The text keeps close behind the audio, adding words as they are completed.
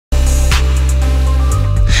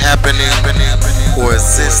happening or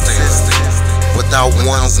existing without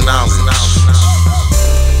one's knowledge.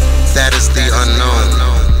 That is the unknown.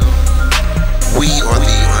 We are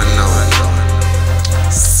the unknown.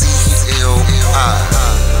 C.L.I.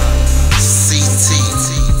 C.T.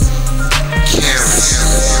 Carries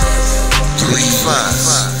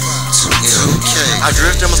 3-5. I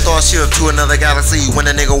drift in my starship to another galaxy. When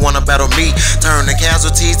a nigga wanna battle me, turn the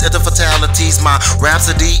casualties into fatalities. My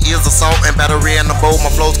rhapsody is assault and battery in the bowl.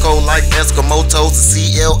 My flow's cold like Eskimo toes.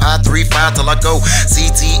 C.L.I. 3-5 till I go.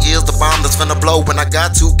 CT is the bomb that's finna blow. When I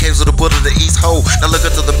got 2 caves with a bullet of the east hole. Now look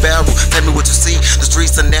into the barrel, tell me what you see. The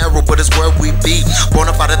streets are narrow, but it's where we be. Born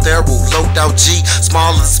up out of thorough, loped out G.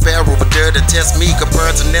 Small as a sparrow, but dare to test me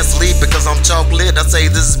compared to Nestle. Because I'm chocolate, I say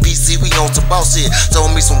this is BC, we on some boss shit.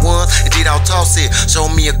 Told me some ones, indeed I'll toss it.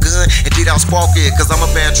 Show me a gun, indeed I'll spark it. Cause I'm a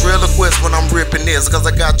ventriloquist when I'm ripping this. Cause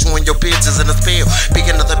I got you in your pictures in a spell.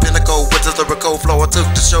 Picking up the pinnacle with the lyrical flow. I took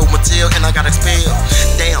the show material and I got expelled.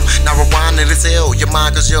 Damn, now rewinding is hell. Your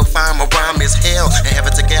mind cause you'll find my rhyme is hell. And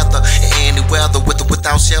have it together in any weather with or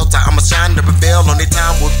without shelter. I'ma shine to prevail, only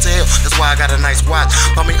time will tell. That's why I got a nice watch.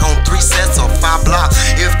 Put me on 3 sets or 5 blocks.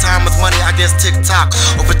 If time is money, I guess TikTok.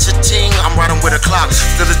 Over cha-ching, I'm riding with a clock.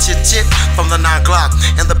 Still a chit-chit from the 9 o'clock.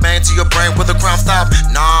 And the bang to your brain with a crime stop.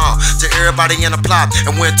 Nah, to everybody in the plot.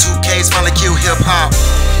 And when 2Ks finally kill hip-hop.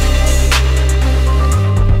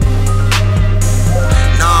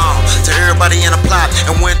 Nah, to everybody in the plot.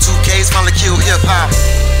 And when 2Ks finally kill hip-hop.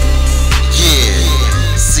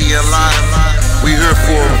 Yeah, C.L.I. We here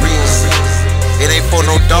for a reason. It ain't for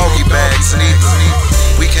no doggy bags neither.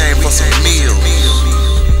 We came for some meal.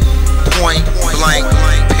 Point blank,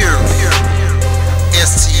 period.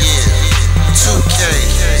 STN, 2K,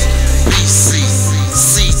 BC,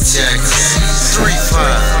 C-Jax, 3-5.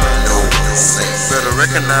 No one safe. Better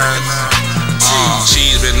recognize.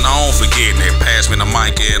 Cheez been known for getting it. Pass me the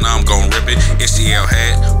mic and I'm gon' rip it. STL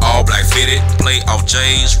hat, all black fitted. Play off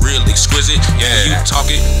J's, real exquisite. Yeah, you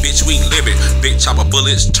talking, bitch, we live it. Big chopper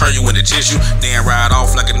bullets, turn you into tissue. Then ride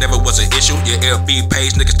off like it never was an issue. Your FB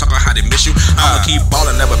page, niggas talking how they miss you. I'ma keep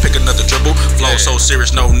ballin', never pick another dribble. Flow so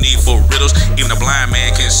serious, no need for riddles. Even a blind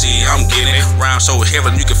man can see I'm getting it. Rhyme so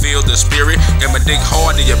heaven, you can feel the spirit. Got my dick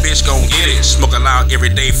hard, then your bitch gon' get it. Smoking loud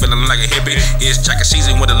every day, feeling like a hippie. It's jacket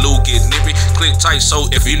season when the loot get nippy. Click tight, so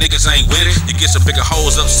if you niggas ain't with it, you get some bigger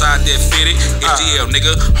holes upside that fitted. STL,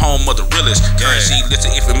 nigga, home of the realest. Currency,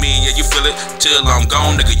 listen, if for me, yeah, you feel it. Till I'm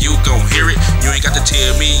gone, nigga, you gon' hear it. You ain't got to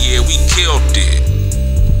tell me, yeah, we killed it.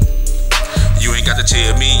 You ain't got to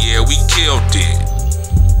tell me, yeah, we killed it.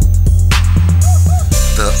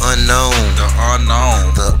 The unknown, the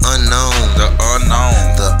unknown, the unknown, the unknown,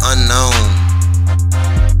 the unknown.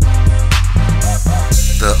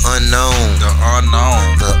 The unknown, the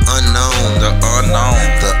unknown, the unknown, the unknown,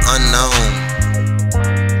 the unknown.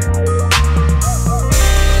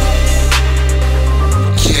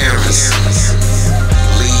 Carries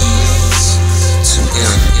leads to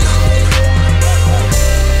empty.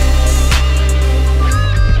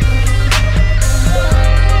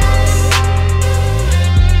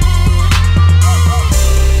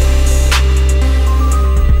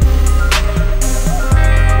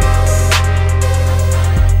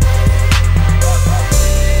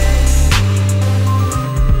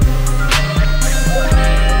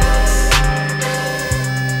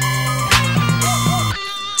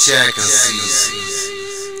 Jack and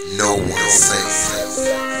C, no one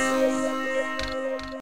safe.